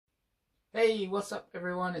Hey, what's up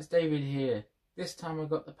everyone? It's David here. This time I've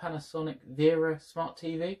got the Panasonic Viera Smart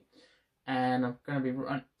TV and I'm going to be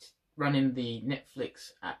running the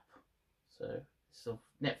Netflix app. So this is a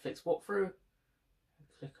Netflix walkthrough.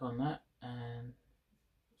 Click on that and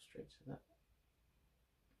straight to that.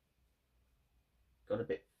 Got a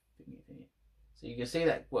bit thingy. So you can see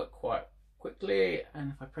that worked quite quickly,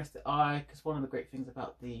 and if I press the I, because one of the great things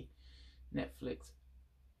about the Netflix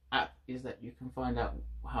app is that you can find out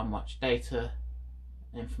how much data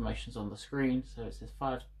information's on the screen. So it says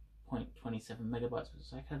 5.27 megabytes per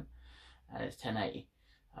second and it's 1080.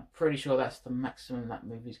 I'm pretty sure that's the maximum that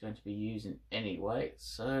movie's going to be using anyway,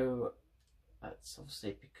 so that's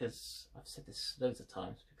obviously because I've said this loads of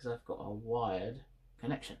times, because I've got a wired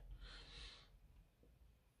connection.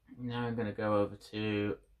 Now I'm going to go over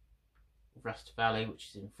to Rust Valley, which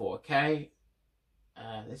is in 4K.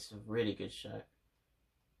 This is a really good show.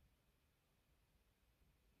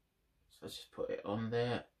 So let's just put it on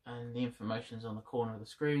there, and the information is on the corner of the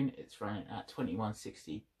screen. It's running at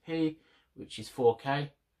 2160p, which is 4K. You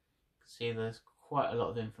can see there's quite a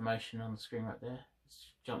lot of information on the screen right there.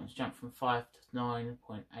 It's jumped from 5 to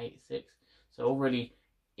 9.86. So already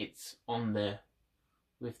it's on there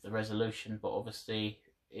with the resolution, but obviously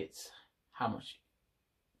it's how much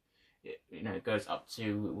it goes up to.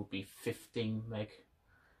 It will be 15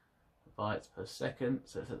 megabytes per second.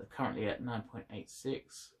 So it's currently at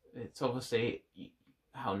 9.86. It's obviously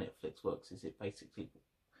how Netflix works, is it basically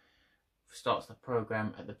starts the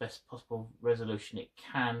program at the best possible resolution it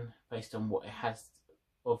can based on what it has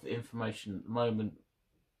of information at the moment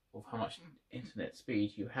of how much internet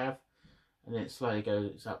speed you have, and then it slowly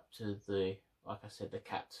goes up to the, like I said, the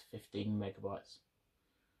capped 15 megabytes.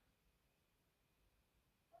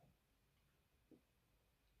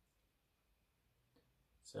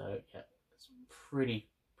 So yeah, it's pretty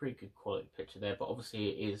good quality picture there, but obviously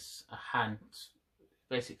it is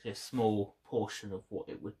basically a small portion of what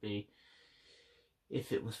it would be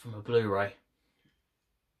if it was from a Blu-ray,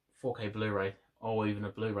 4K Blu-ray, or even a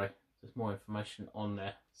Blu-ray. There's more information on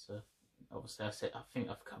there. So obviously I think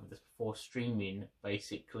I've covered this before, streaming,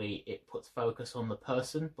 basically it puts focus on the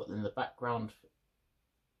person, but then the background,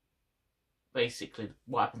 basically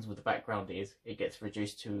what happens with the background is it gets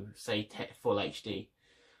reduced to, say, full HD.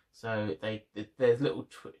 So there's little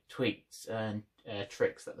tweaks and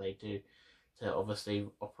tricks that they do to obviously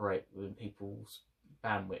operate within people's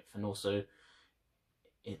bandwidth, and also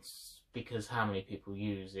it's because how many people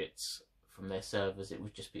use it from their servers, it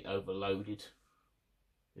would just be overloaded,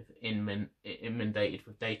 with inundated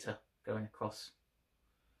with data going across.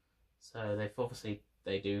 So they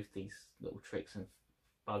do these little tricks and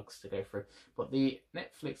bugs to go through, but the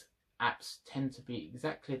Netflix apps tend to be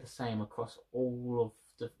exactly the same across all of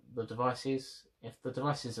the devices. If the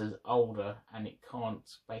device is older and it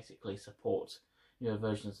can't basically support newer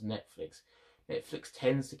versions of Netflix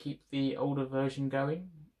tends to keep the older version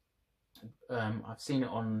going. I've seen it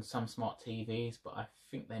on some smart TVs, but I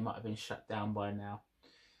think they might have been shut down by now.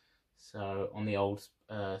 So on the old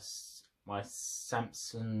my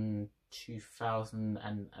Samsung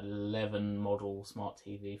 2011 model smart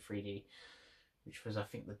TV 3D, which was I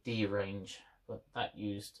think the D range, but that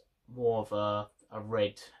used more of a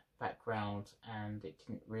red background, and it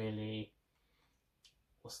didn't really,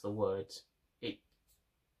 it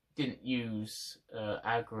didn't use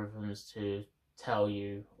algorithms to tell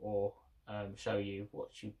you or show you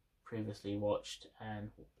what you previously watched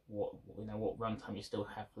and what runtime you still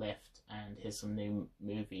have left, and here's some new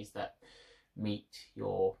movies that meet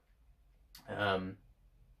your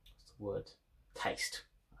taste,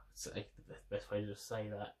 I would say, the best way to say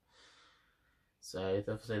that. So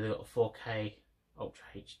obviously they've got a 4K Ultra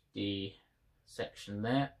HD section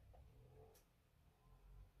there,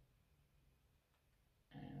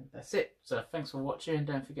 and that's it. So thanks for watching, and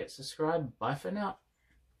don't forget to subscribe. Bye for now.